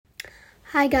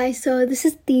Hi guys, so this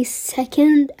is the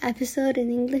second episode in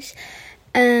English.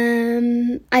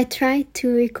 I tried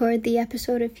to record the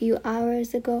episode a few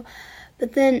hours ago,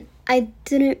 but then I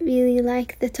didn't really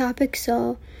like the topic,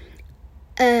 so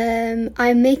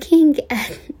I'm making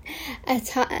an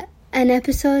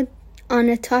episode on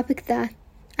a topic that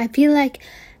I feel like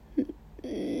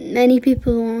many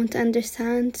people won't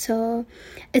understand. So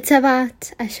it's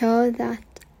about a show that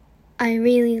I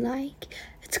really like.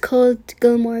 It's called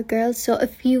Gilmore Girls. So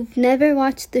if you've never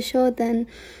watched the show, then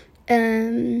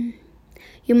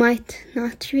you might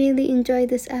not really enjoy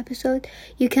this episode.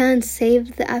 You can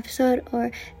save the episode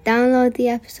or download the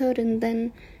episode and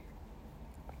then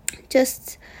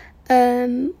just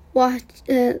listen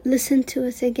to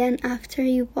it again after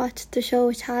you've watched the show,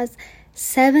 which has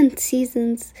 7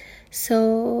 seasons.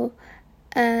 So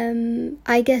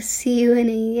I guess see you in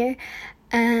a year.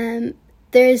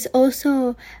 There's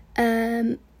also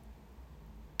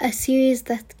a series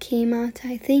that came out,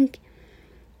 I think,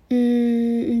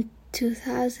 in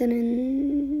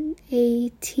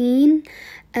 2018,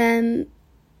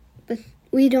 but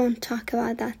we don't talk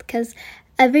about that because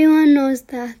everyone knows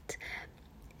that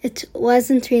it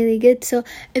wasn't really good. So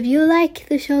if you like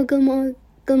the show Gilmore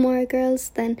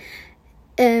Girls, then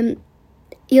you'll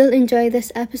enjoy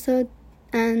this episode,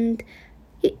 and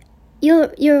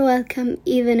you're welcome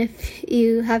even if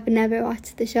you have never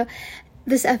watched the show.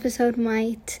 This episode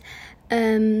might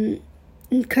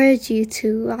encourage you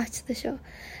to watch the show.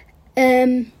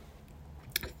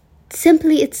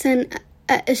 Simply, it's a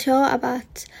show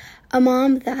about a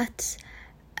mom that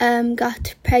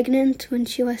got pregnant when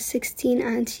she was 16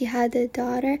 and she had a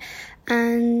daughter,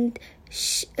 and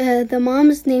the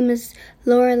mom's name is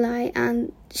Lorelai,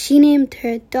 and she named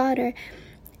her daughter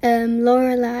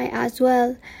Lorelai as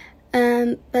well.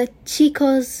 But she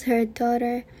calls her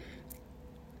daughter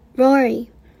Rory.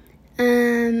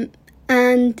 And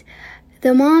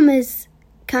the mom is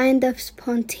kind of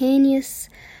spontaneous,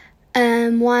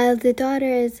 while the daughter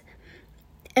is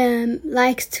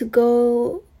likes to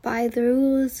go by the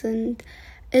rules and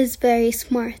is very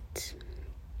smart.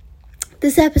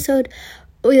 This episode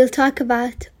we'll talk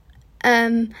about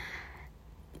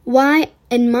why,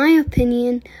 in my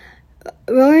opinion,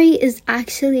 Rory is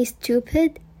actually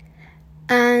stupid.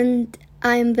 And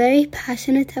I'm very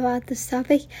passionate about this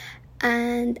topic,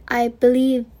 and I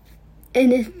believe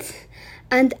in it.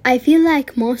 And I feel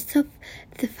like most of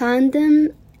the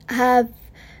fandom have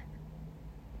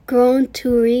grown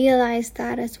to realize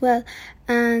that as well.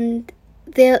 And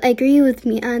they'll agree with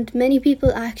me. And many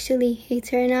people actually hate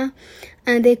her now,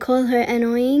 and they call her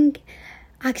annoying.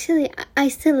 Actually, I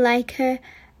still like her,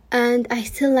 and I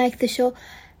still like the show.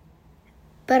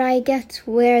 But I get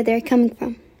where they're coming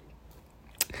from.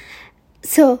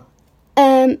 So,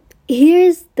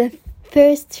 here's the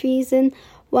first reason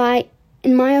why,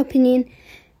 in my opinion,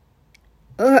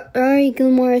 Rory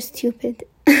Gilmore is stupid.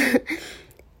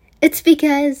 It's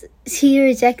because she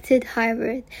rejected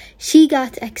Harvard. She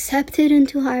got accepted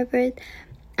into Harvard,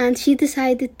 and she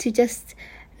decided to just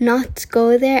not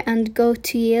go there and go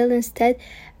to Yale instead.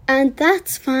 And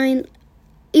that's fine,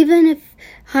 even if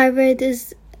Harvard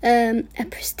is a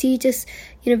prestigious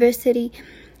university.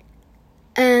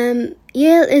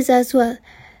 Yale is as well.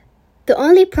 The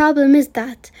only problem is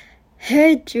that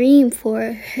her dream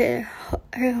for her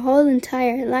whole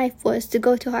entire life was to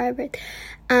go to Harvard,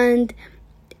 and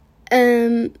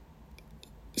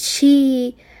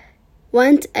she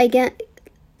went again.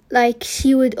 Like,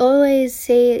 she would always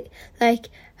say, like,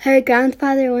 her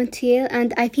grandfather went to Yale,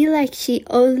 and I feel like she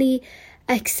only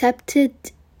accepted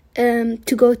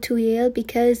to go to Yale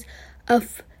because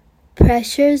of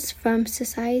pressures from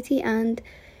society. And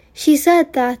she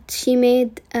said that she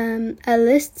made a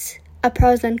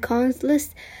pros and cons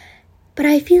list, but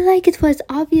I feel like it was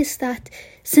obvious that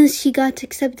since she got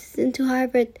accepted into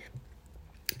Harvard,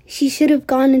 she should have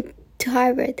gone into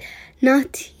Harvard,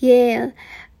 not Yale.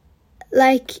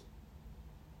 Like,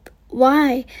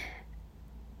 why?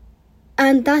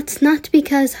 And that's not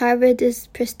because Harvard is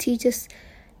prestigious,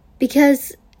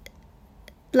 because,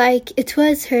 like, it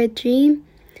was her dream.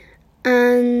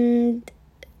 And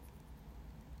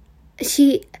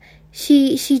she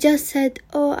just said,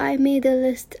 oh, I made a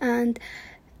list and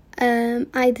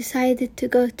I decided to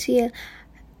go to Yale.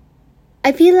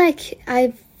 I feel like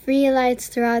I've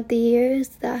realized throughout the years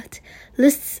that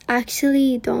lists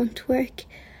actually don't work.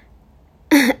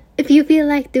 If you feel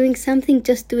like doing something,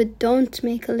 just do it. Don't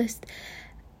make a list.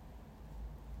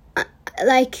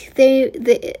 Like,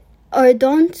 or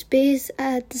don't base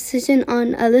a decision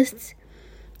on a list.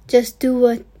 Just do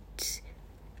what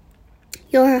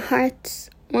your heart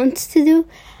wants to do.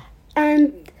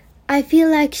 And I feel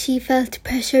like she felt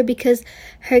pressure because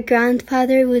her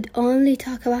grandfather would only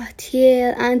talk about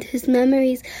Yale and his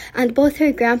memories, and both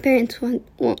her grandparents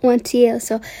went to Yale,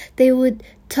 so they would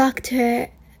talk to her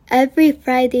every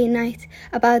Friday night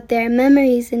about their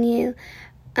memories in Yale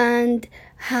and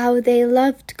how they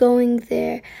loved going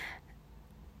there.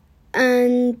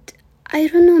 And I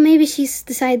don't know, maybe she's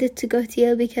decided to go to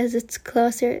Yale because it's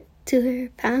closer to her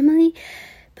family,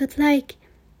 but like,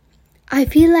 I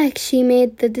feel like she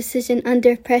made the decision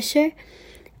under pressure,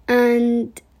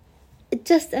 and it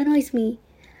just annoys me.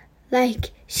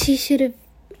 Like, she should have,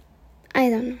 I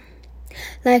don't know.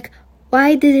 Like,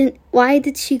 why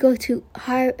did she go to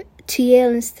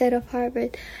Yale instead of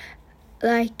Harvard?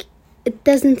 Like, it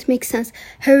doesn't make sense.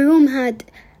 Her room had,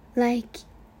 like,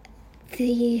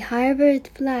 the Harvard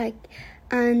flag,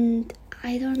 and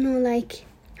I don't know, like,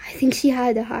 I think she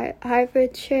had a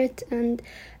Harvard shirt and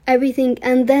everything,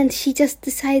 and then she just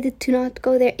decided to not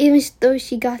go there, even though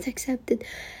she got accepted.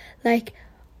 Like,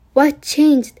 what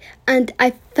changed? And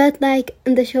I felt like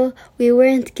in the show we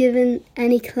weren't given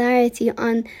any clarity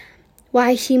on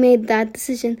why she made that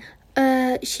decision.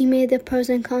 She made a pros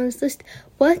and cons list.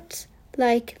 What?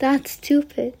 Like, that's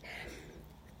stupid.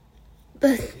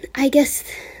 But I guess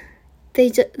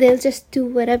they'll just do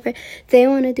whatever they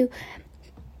want to do.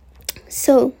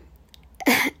 So,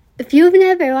 if you've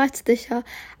never watched the show,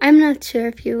 I'm not sure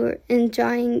if you were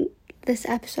enjoying this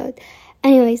episode.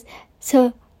 Anyways,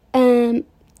 so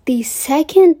the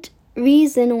second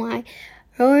reason why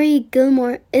Rory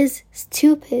Gilmore is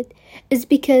stupid is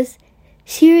because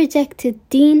she rejected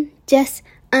Dean, Jess,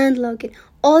 and Logan.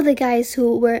 All the guys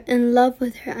who were in love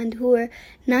with her and who were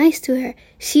nice to her,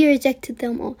 she rejected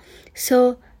them all.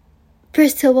 So,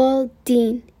 first of all,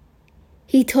 Dean.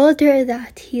 He told her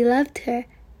that he loved her,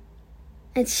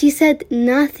 and she said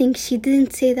nothing. She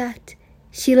didn't say that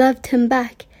she loved him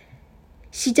back.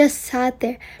 She just sat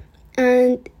there,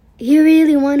 and he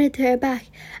really wanted her back.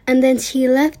 And then she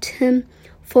left him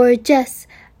for Jess,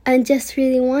 and Jess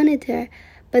really wanted her.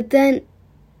 But then,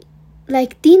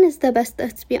 like, Dean is the best,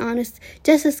 let's be honest.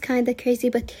 Jess is kind of crazy,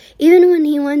 but even when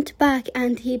he went back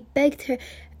and he begged her,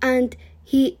 and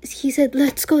he said,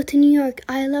 let's go to New York,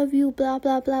 I love you, blah,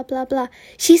 blah, blah, blah, blah.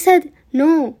 She said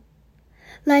no.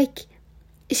 Like,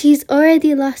 she's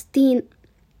already lost Dean,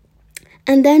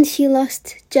 and then she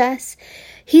lost Jess.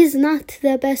 He's not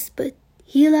the best, but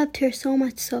he loved her so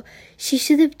much, so she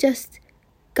should have just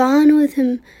gone with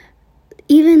him,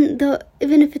 even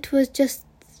if it was just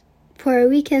for a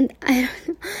weekend. I don't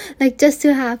know, like, just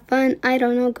to have fun. I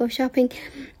don't know, go shopping.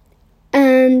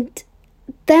 And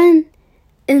then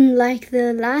in like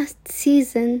the last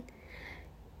season,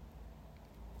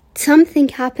 something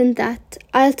happened that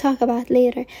I'll talk about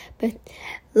later, but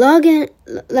Logan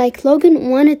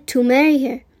wanted to marry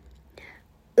her.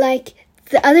 Like,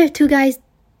 the other two guys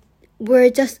were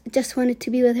just wanted to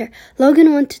be with her.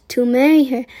 Logan wanted to marry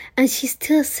her, and she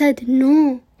still said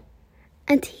no.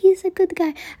 And he's a good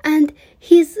guy, and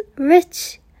he's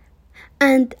rich,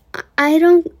 and I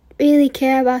don't really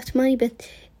care about money, but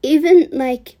even,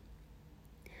 like,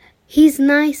 he's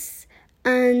nice,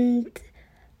 and,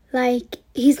 like,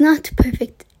 he's not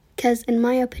perfect, because in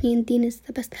my opinion Dean is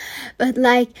the best, but,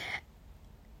 like,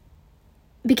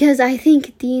 because I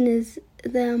think Dean is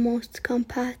the most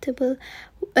compatible,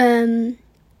 but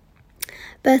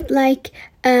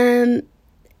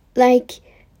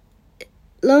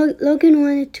Logan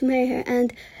wanted to marry her,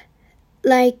 and,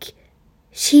 like,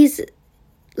 she's,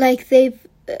 like,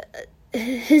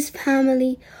 his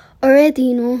family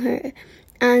already know her,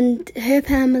 and her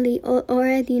family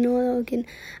already know Logan,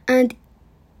 and,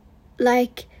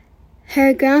 like,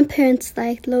 her grandparents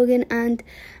liked Logan, and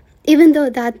even though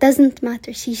that doesn't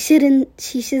matter, she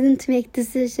shouldn't make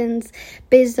decisions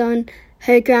based on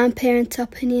her grandparents'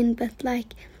 opinion, but,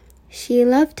 like, she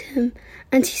loved him,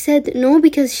 and she said no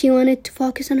because she wanted to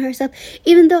focus on herself,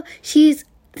 even though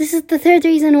this is the third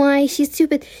reason why she's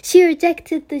stupid. She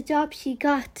rejected the job she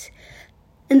got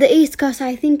in the East Coast.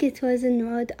 I think it was in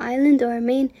Rhode Island or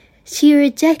Maine. She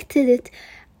rejected it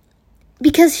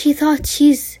because she thought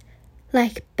she's,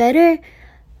 like, better.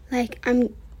 Like,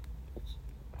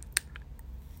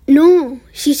 no,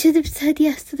 she should have said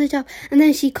yes to the job. And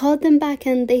then she called them back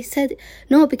and they said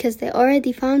no because they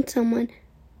already found someone.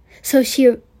 So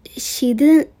she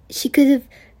could have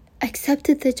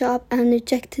accepted the job and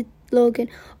rejected Logan,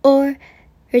 or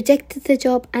rejected the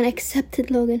job and accepted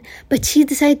Logan, but she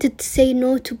decided to say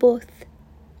no to both.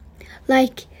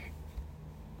 Like,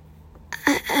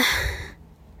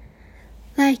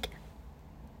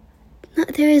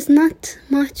 there is not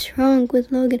much wrong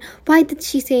with Logan. Why did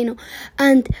she say no?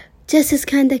 And Jess is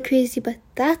kind of crazy, but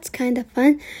that's kind of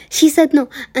fun. She said no.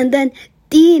 And then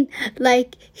Dean,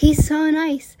 like, he's so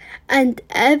nice and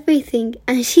everything.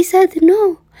 And she said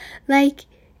no. Like,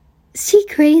 she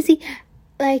crazy.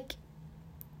 Like,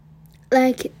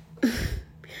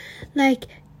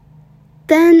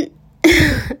 then,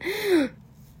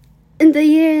 in the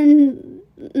year in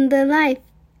the life,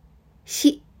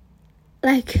 she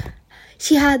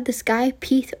had this guy,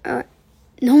 Pete, or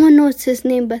no one knows his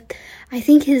name, but I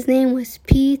think his name was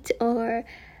Pete, or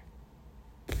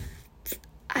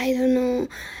I don't know.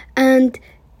 And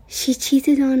she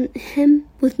cheated on him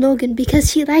with Logan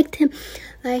because she liked him.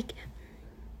 Like,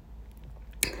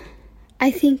 I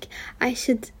think I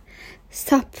should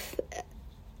stop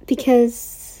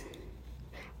because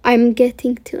I'm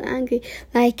getting too angry.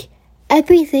 Like,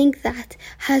 everything that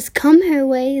has come her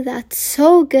way that's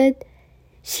so good,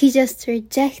 she just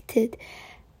rejected.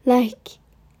 Like,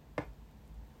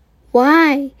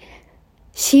 why?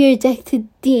 She rejected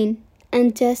Dean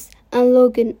and Jess and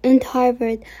Logan and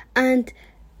Harvard and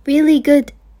really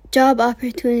good job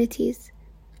opportunities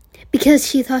because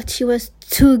she thought she was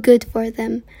too good for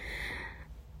them.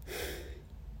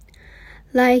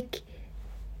 Like,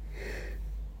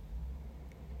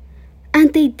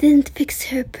 and they didn't fix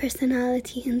her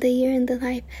personality in the year in the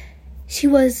life. She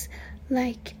was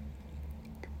like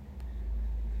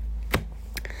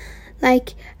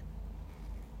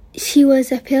she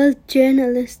was a failed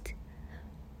journalist,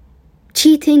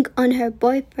 cheating on her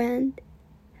boyfriend,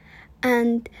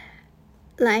 and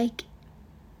like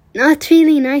not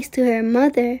really nice to her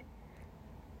mother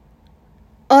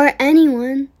or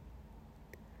anyone.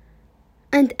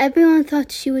 And everyone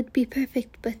thought she would be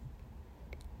perfect, but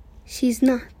she's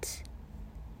not.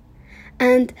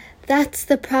 And that's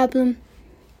the problem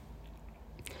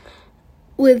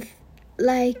with,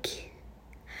 like,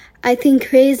 I think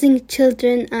raising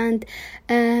children and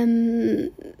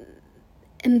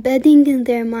embedding in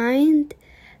their mind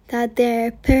that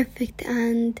they're perfect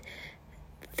and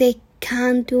they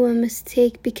can't do a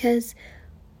mistake, because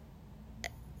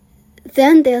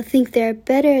then they'll think they're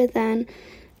better than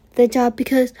the job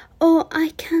because, oh,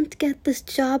 I can't get this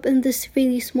job in this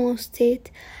really small state.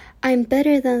 I'm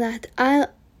better than that.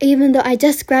 Even though I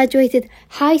just graduated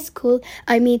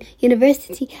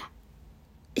university,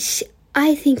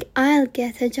 I think I'll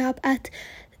get a job at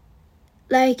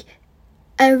like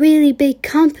a really big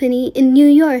company in New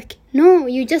York. No,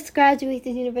 you just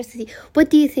graduated university. What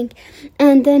do you think?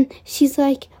 And then she's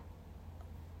like,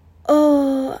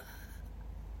 oh,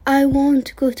 I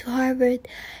won't go to Harvard,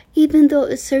 even though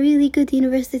it's a really good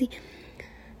university.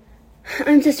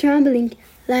 I'm just rambling.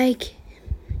 Like,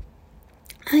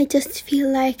 I just feel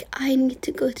like I need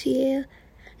to go to Yale.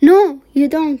 No, you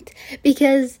don't.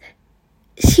 Because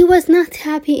she was not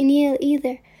happy in Yale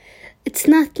either. It's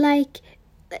not like...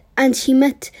 And she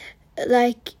met,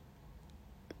 like...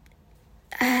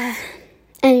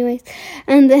 anyways.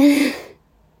 And then...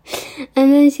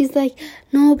 And then she's like,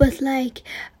 no, but like...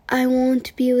 I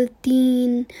won't be with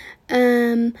Dean.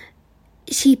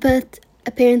 She felt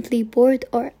apparently bored,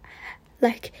 or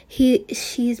like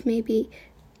she's maybe,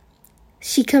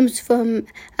 she comes from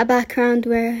a background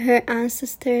where her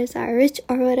ancestors are rich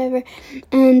or whatever,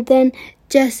 and then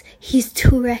just he's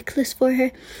too reckless for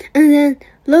her. And then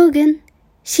Logan,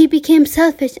 she became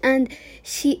selfish and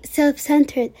she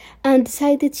self-centered and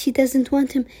decided she doesn't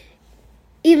want him.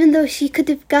 Even though she could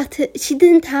have got it, she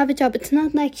didn't have a job. It's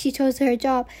not like she chose her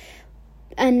job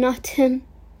and not him.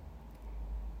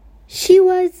 She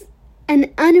was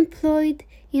an unemployed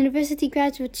university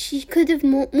graduate. She could have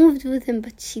moved with him,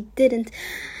 but she didn't.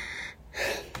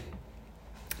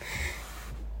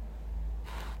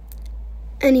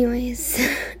 Anyways.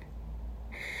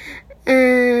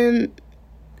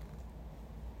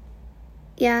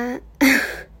 Yeah.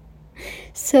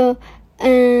 So,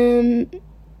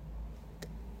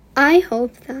 I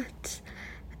hope that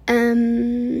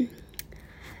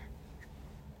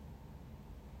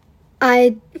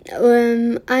I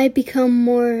become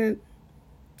more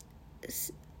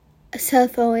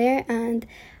self-aware and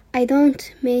I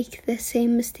don't make the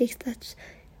same mistakes that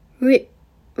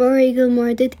Rory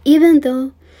Gilmore did, even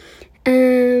though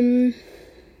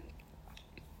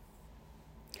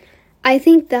I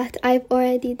think that I've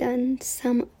already done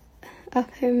some of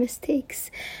her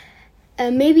mistakes.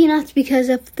 Maybe not because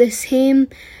of the same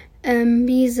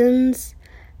reasons,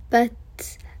 but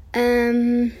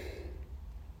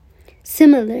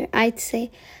similar, I'd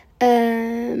say.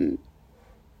 And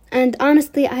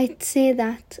honestly, I'd say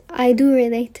that I do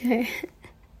relate to her.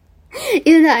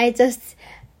 Even though I just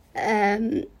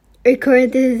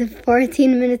recorded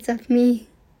 14 minutes of me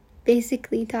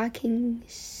basically talking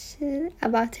shit.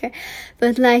 about her,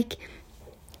 but like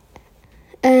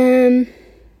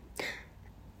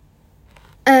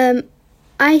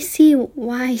I see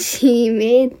why she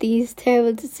made these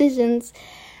terrible decisions,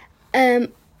 but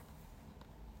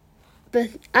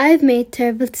I've made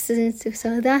terrible decisions too,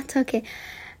 so that's okay.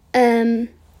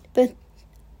 But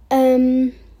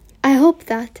I hope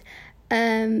that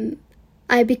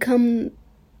I become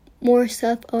more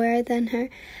self-aware than her,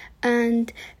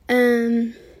 and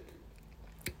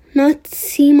not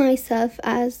see myself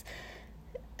as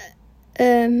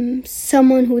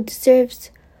someone who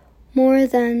deserves more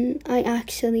than I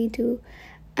actually do,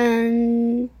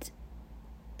 and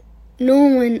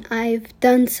know when I've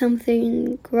done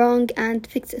something wrong and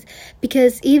fix it.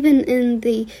 Because even in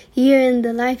the Year in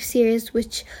the Life series,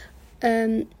 which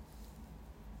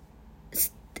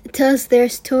tells their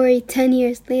story 10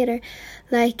 years later,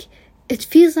 like, it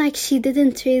feels like she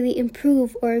didn't really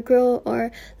improve or grow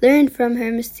or learn from her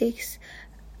mistakes.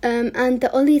 And the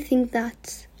only thing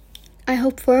that I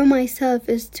hope for myself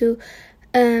is to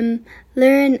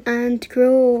learn and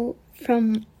grow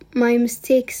from my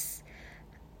mistakes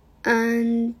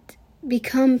and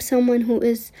become someone who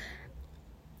is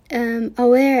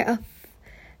aware of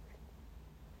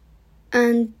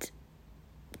and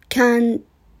can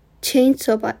change.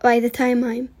 So by the time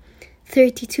I'm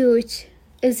 32, which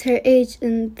is her age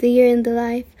in the Year in the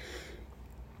Life,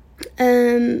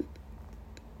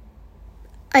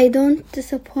 I don't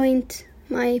disappoint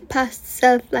my past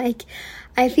self. Like,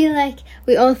 I feel like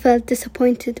we all felt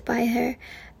disappointed by her,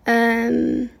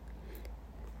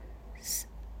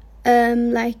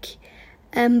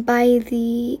 by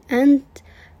the end,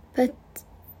 but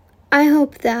I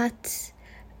hope that,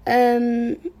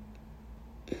 I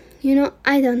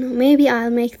don't know, maybe I'll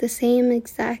make the same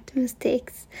exact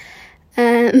mistakes.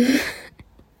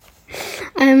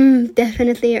 I'm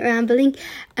definitely rambling,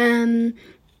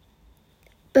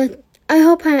 but I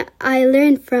hope I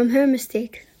learned from her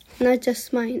mistakes, not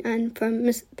just mine, and from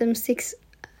the mistakes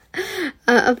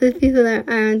of the people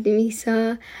around me.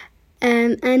 So,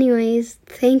 anyways,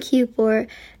 thank you for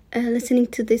listening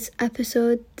to this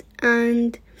episode,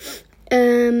 and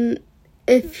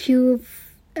if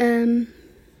you've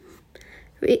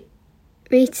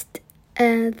reached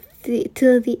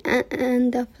till the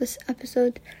end of this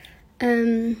episode,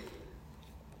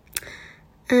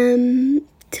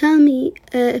 tell me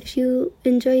if you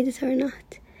enjoyed it or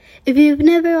not. If you've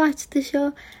never watched the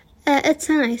show, it's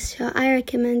a nice show. I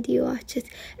recommend you watch it.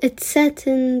 It's set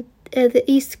in the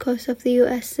east coast of the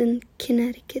US in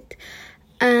Connecticut.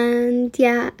 And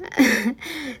yeah,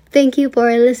 thank you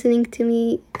for listening to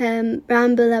me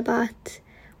ramble about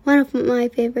one of my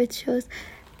favorite shows.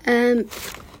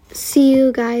 See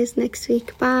you guys next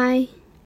week. Bye.